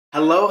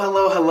Hello,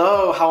 hello,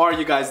 hello! How are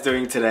you guys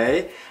doing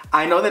today?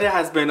 I know that it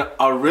has been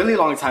a really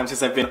long time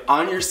since I've been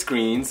on your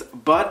screens,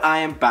 but I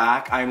am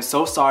back. I am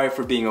so sorry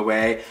for being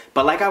away,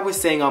 but like I was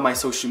saying on my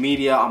social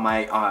media, on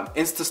my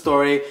Insta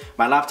story,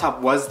 my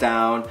laptop was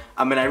down,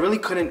 and I really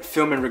couldn't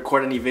film and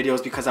record any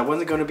videos because I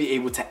wasn't going to be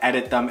able to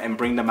edit them and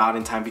bring them out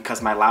in time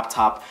because my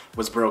laptop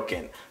was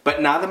broken.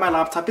 But now that my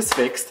laptop is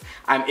fixed,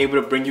 I'm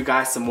able to bring you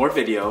guys some more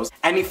videos.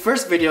 And the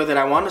first video that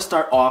I want to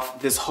start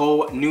off this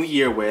whole new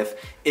year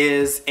with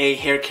is a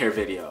hair care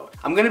video.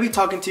 I'm going to be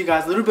talking to you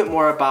guys a little bit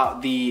more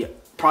about the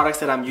products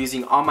that I'm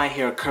using on my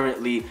hair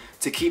currently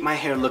to keep my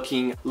hair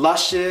looking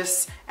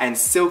luscious and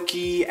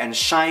silky and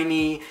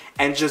shiny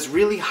and just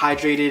really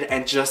hydrated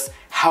and just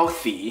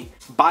healthy.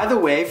 By the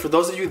way, for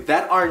those of you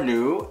that are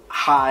new,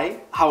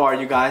 hi, how are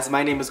you guys?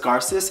 My name is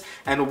Garceś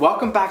and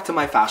welcome back to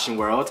my fashion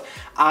world.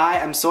 I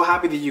am so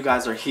happy that you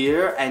guys are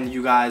here and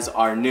you guys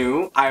are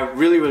new. I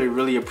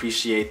really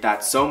appreciate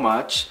that so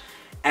much.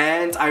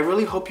 And I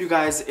really hope you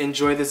guys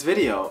enjoy this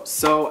video.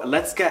 So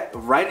let's get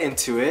right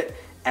into it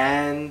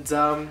and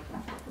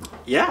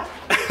yeah.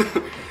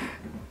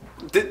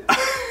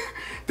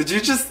 Did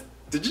you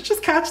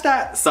just catch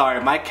that?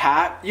 Sorry, my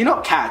cat, you know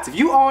cats, if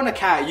you own a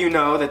cat, you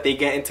know that they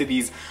get into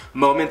these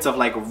moments of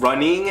like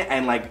running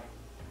and like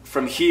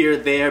from here,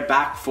 there,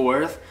 back,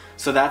 forth.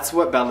 So that's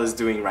what Bella's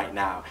doing right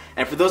now.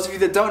 And for those of you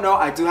that don't know,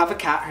 I do have a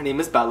cat. Her name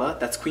is Bella.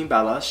 That's Queen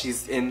Bella.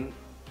 She's in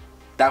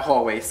that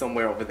hallway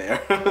somewhere over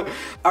there.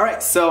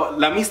 Alright, so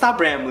let me stop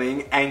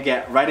rambling and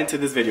get right into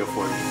this video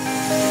for you.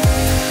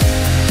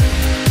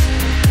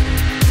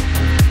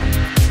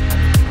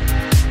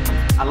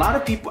 A lot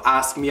of people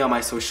ask me on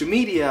my social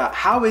media,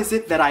 how is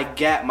it that I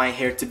get my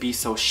hair to be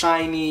so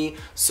shiny,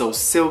 so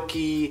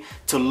silky,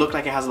 to look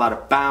like it has a lot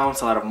of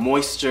bounce, a lot of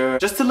moisture,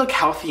 just to look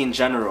healthy in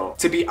general.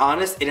 To be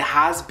honest, it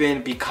has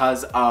been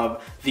because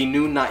of the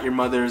new Not Your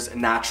Mother's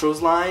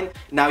Naturals line.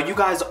 Now you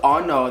guys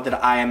all know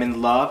that I am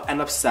in love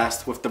and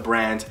obsessed with the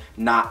brand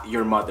Not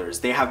Your Mother's.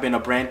 They have been a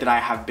brand that I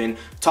have been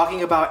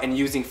talking about and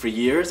using for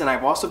years, and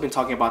I've also been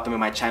talking about them in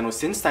my channel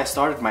since I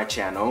started my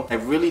channel. I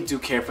really do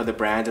care for the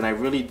brand and I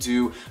really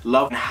do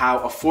love how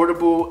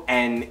affordable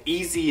and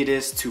easy it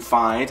is to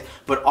find,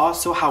 but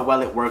also how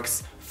well it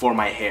works for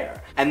my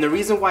hair. And the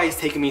reason why it's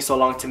taken me so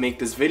long to make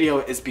this video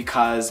is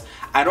because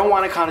I don't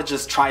want to kind of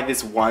just try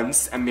this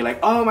once and be like,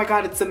 oh my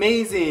god, it's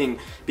amazing,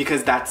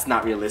 because that's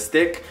not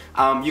realistic.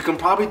 You can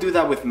probably do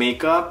that with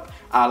makeup,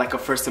 like a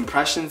first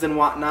impressions and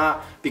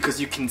whatnot,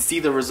 because you can see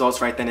the results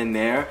right then and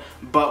there.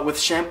 But with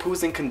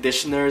shampoos and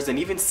conditioners and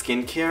even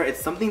skincare, it's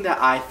something that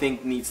I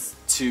think needs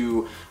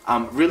to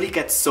really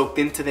get soaked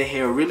into the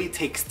hair, really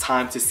takes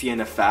time to see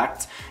an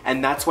effect,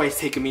 and that's why it's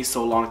taken me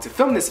so long to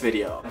film this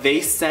video.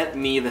 They sent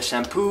me the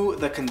shampoo,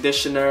 the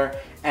conditioner,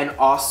 and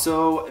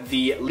also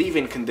the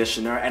leave-in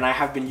conditioner, and I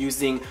have been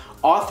using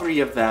all three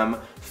of them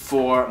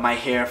for my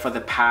hair for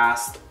the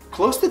past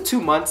close to 2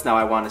 months now,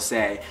 I want to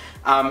say.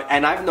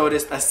 And I've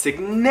noticed a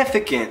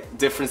significant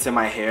difference in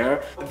my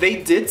hair.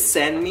 They did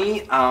send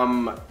me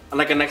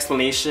like an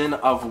explanation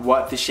of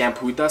what the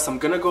shampoo does, so I'm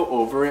gonna go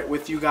over it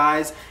with you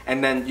guys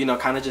and then, you know,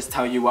 kind of just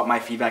tell you what my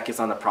feedback is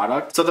on the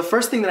product. So the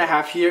first thing that I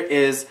have here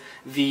is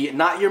the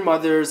Not Your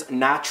Mother's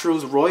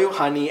Naturals Royal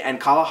Honey and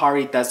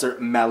Kalahari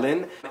Desert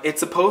Melon. It's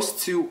supposed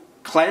to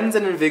cleanse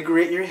and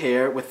invigorate your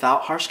hair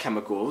without harsh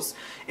chemicals.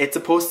 It's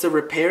supposed to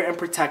repair and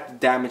protect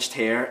damaged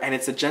hair, and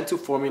it's a gentle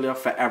formula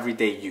for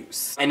everyday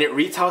use. And it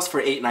retails for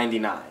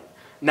 $8.99.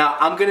 Now,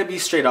 I'm gonna be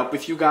straight up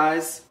with you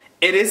guys.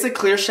 It is a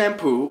clear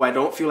shampoo. I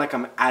don't feel like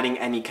I'm adding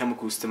any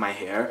chemicals to my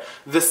hair.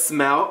 The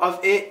smell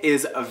of it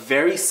is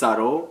very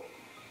subtle.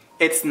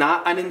 It's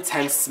not an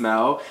intense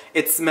smell.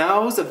 It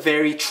smells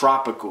very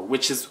tropical,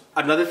 which is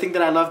another thing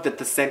that I love, that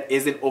the scent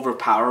isn't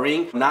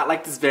overpowering. Not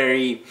like this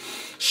very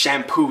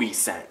shampoo-y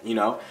scent, you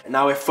know?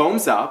 Now it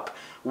foams up,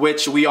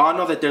 which we all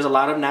know that there's a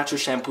lot of natural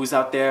shampoos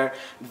out there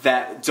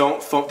that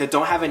don't foam, that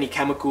don't have any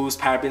chemicals,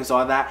 parabens,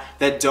 all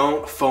that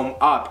don't foam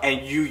up,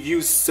 and you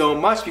use so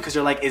much because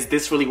you're like, is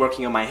this really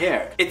working on my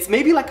hair? It's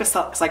maybe like a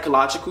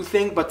psychological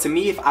thing, but to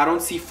me, if I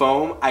don't see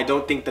foam, I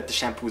don't think that the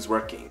shampoo is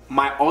working.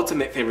 My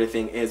ultimate favorite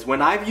thing is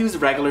when I've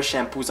used regular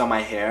shampoos on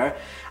my hair,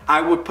 I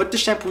would put the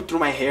shampoo through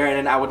my hair and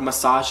then I would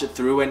massage it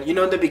through, and you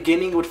know, in the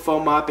beginning it would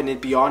foam up and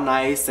it'd be all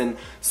nice and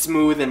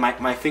smooth and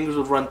my fingers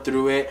would run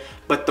through it.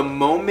 But the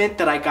moment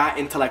that I got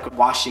into like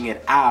washing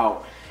it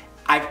out,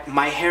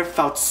 my hair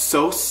felt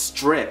so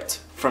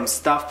stripped from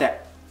stuff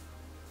that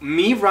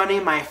me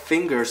running my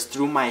fingers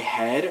through my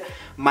head,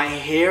 my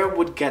hair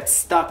would get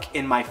stuck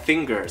in my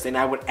fingers and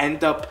I would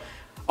end up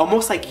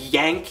almost like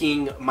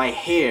yanking my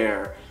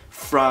hair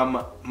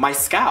from my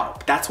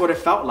scalp. That's what it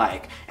felt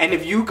like. And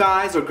if you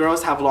guys or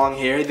girls have long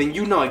hair, then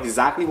you know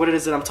exactly what it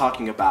is that I'm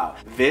talking about.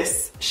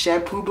 This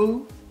shampoo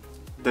boo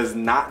does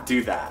not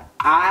do that.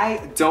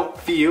 I don't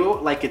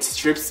feel like it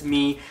strips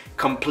me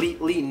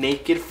completely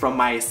naked from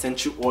my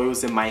essential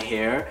oils in my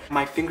hair.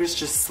 My fingers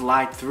just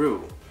slide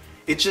through.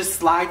 It just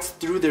slides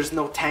through, there's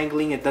no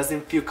tangling, it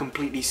doesn't feel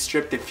completely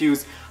stripped, it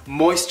feels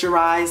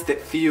moisturized,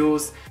 it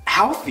feels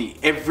healthy.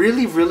 It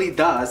really, really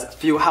does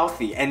feel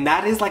healthy. And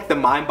that is like the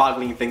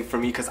mind-boggling thing for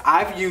me, because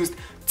I've used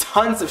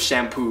tons of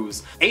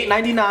shampoos.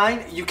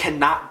 $8.99, you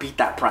cannot beat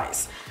that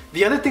price.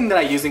 The other thing that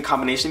I use in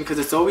combination, because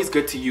it's always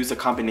good to use a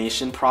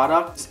combination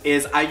product,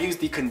 is I use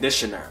the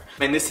conditioner.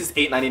 And this is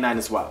 $8.99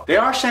 as well.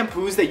 There are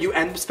shampoos that you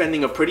end up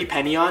spending a pretty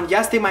penny on.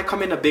 Yes, they might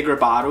come in a bigger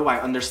bottle, I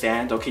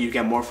understand. Okay, you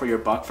get more for your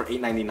buck for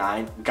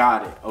 $8.99.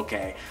 Got it,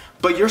 okay.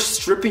 But you're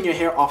stripping your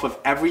hair off of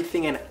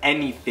everything and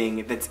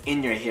anything that's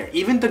in your hair,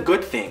 even the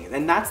good things,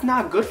 and that's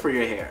not good for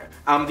your hair.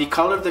 The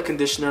color of the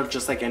conditioner,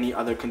 just like any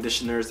other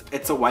conditioners,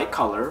 it's a white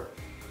color.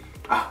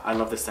 I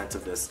love the scent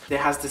of this. It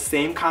has the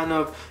same kind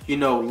of, you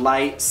know,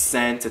 light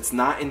scent. It's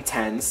not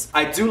intense.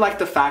 I do like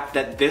the fact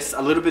that this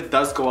a little bit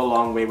does go a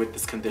long way with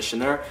this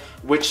conditioner,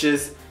 which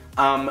is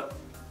a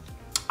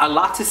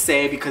lot to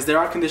say, because there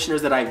are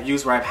conditioners that I've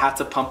used where I've had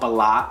to pump a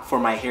lot for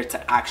my hair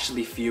to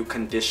actually feel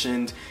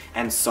conditioned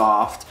and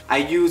soft. I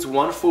use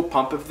one full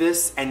pump of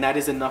this, and that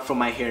is enough for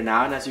my hair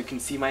now. And as you can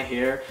see, my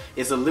hair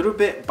is a little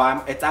bit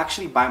it's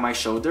actually by my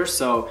shoulder.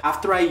 So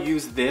after I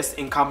use this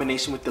in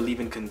combination with the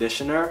leave-in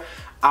conditioner,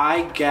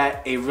 I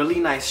get a really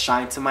nice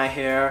shine to my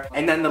hair.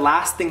 And then the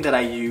last thing that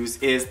I use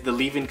is the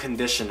leave-in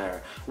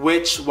conditioner,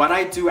 which what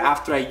I do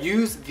after I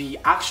use the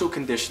actual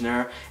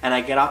conditioner and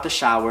I get out the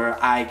shower,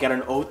 I get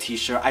an old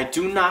t-shirt. I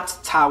do not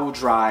towel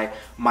dry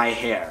my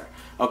hair,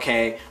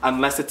 okay,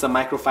 unless it's a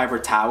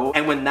microfiber towel.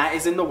 And when that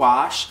is in the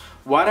wash,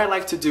 what I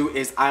like to do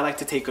is I like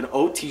to take an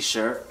old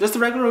t-shirt, just a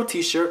regular old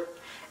t-shirt,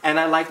 and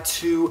I like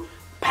to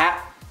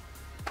pat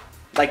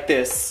like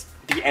this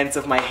the ends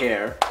of my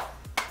hair,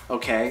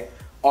 okay,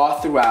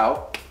 all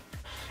throughout,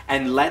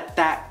 and let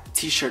that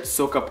t-shirt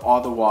soak up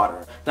all the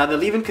water. Now the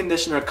leave-in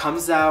conditioner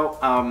comes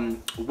out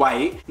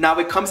white. Now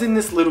it comes in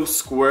this little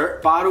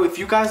squirt bottle. If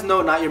you guys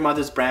know Not Your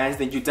Mother's brands,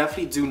 then you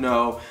definitely do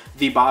know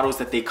the bottles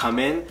that they come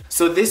in.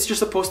 So this you're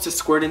supposed to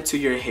squirt into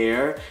your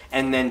hair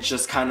and then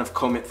just kind of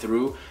comb it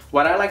through.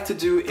 What I like to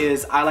do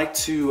is I like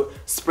to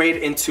spray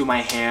it into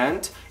my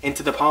hand,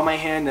 into the palm of my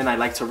hand, and I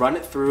like to run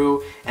it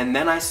through, and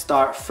then I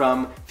start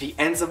from the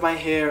ends of my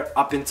hair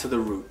up into the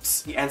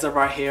roots. The ends of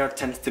our hair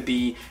tends to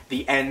be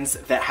the ends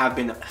that have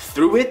been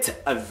through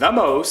it the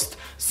most,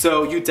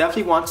 so you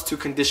definitely want to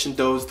condition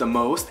those the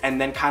most, and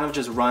then kind of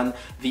just run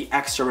the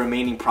extra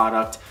remaining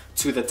product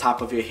to the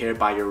top of your hair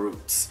by your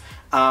roots.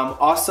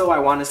 Also, I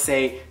want to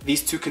say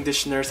these two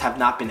conditioners have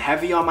not been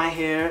heavy on my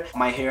hair.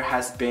 My hair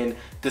has been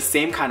the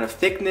same kind of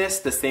thickness,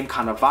 the same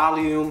kind of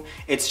volume.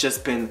 It's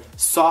just been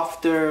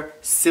softer,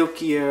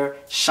 silkier,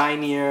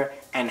 shinier,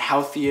 and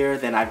healthier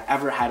than I've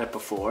ever had it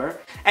before.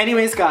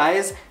 Anyways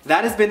guys,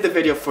 that has been the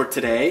video for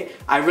today.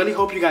 I really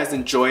hope you guys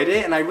enjoyed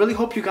it, and I really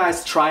hope you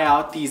guys try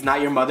out these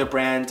Not Your Mother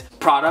brand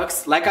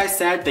products. Like I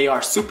said, they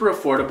are super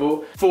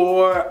affordable.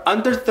 For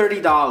under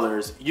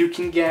 $30, you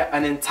can get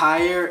an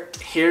entire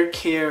hair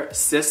care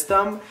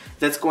system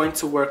that's going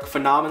to work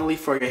phenomenally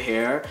for your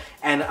hair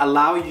and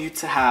allow you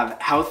to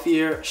have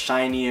healthier,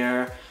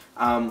 shinier,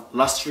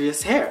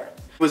 lustrous hair.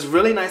 It was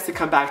really nice to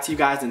come back to you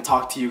guys and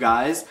talk to you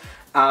guys.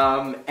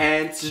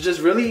 And to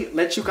just really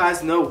let you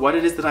guys know what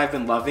it is that I've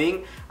been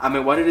loving,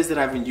 and what it is that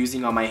I've been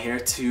using on my hair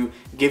to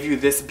give you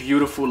this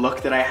beautiful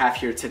look that I have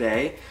here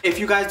today. If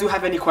you guys do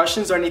have any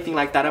questions or anything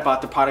like that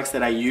about the products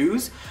that I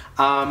use,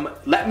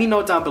 let me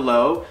know down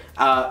below.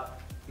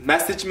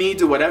 Message me,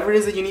 do whatever it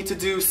is that you need to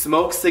do,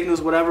 smoke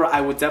signals, whatever,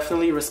 I would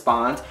definitely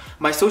respond.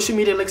 My social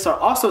media links are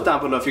also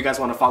down below if you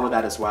guys want to follow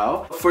that as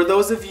well. For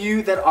those of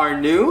you that are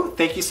new,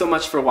 thank you so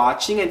much for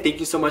watching, and thank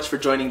you so much for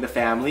joining the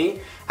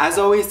family. As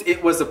always,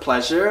 it was a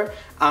pleasure.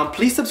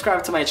 Please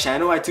subscribe to my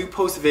channel. I do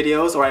post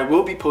videos, or I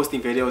will be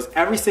posting videos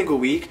every single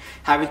week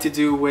having to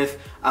do with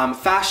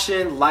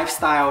fashion,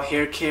 lifestyle,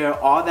 hair care,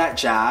 all that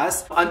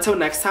jazz. Until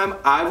next time,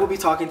 I will be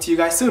talking to you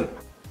guys soon.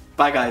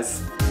 Bye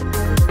guys.